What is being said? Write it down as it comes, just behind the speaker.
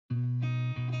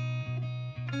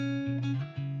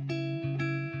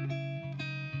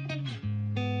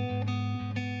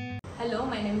Hello,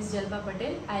 my name is Jalpa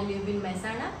Patel. I live in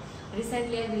Mehsana.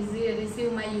 Recently, I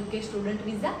received my UK student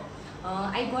visa.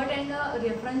 I got a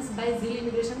reference by Zeal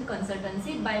Immigration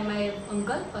Consultancy by my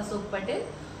uncle Ashok Patel.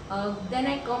 Then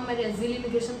I come at Zeal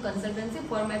Immigration Consultancy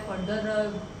for my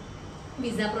further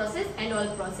visa process and all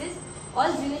process.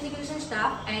 All Zeal Immigration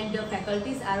staff and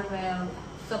faculties are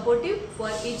supportive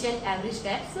for each and every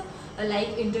steps like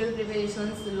interview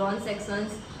preparations, loan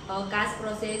sections, cash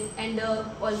process, and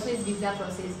also is visa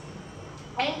process.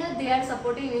 And they are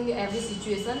supporting in every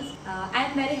situation. I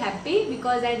am very happy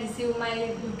because I received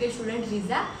my UK student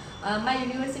visa. My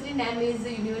university name is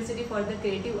University for the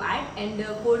Creative Art, and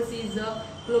course is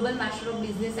Global Master of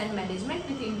Business and Management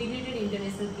with Integrated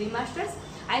International Pre-Masters.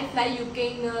 I fly UK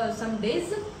in some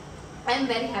days. I am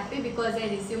very happy because I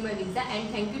received my visa, and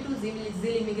thank you to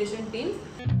Zeal Immigration team.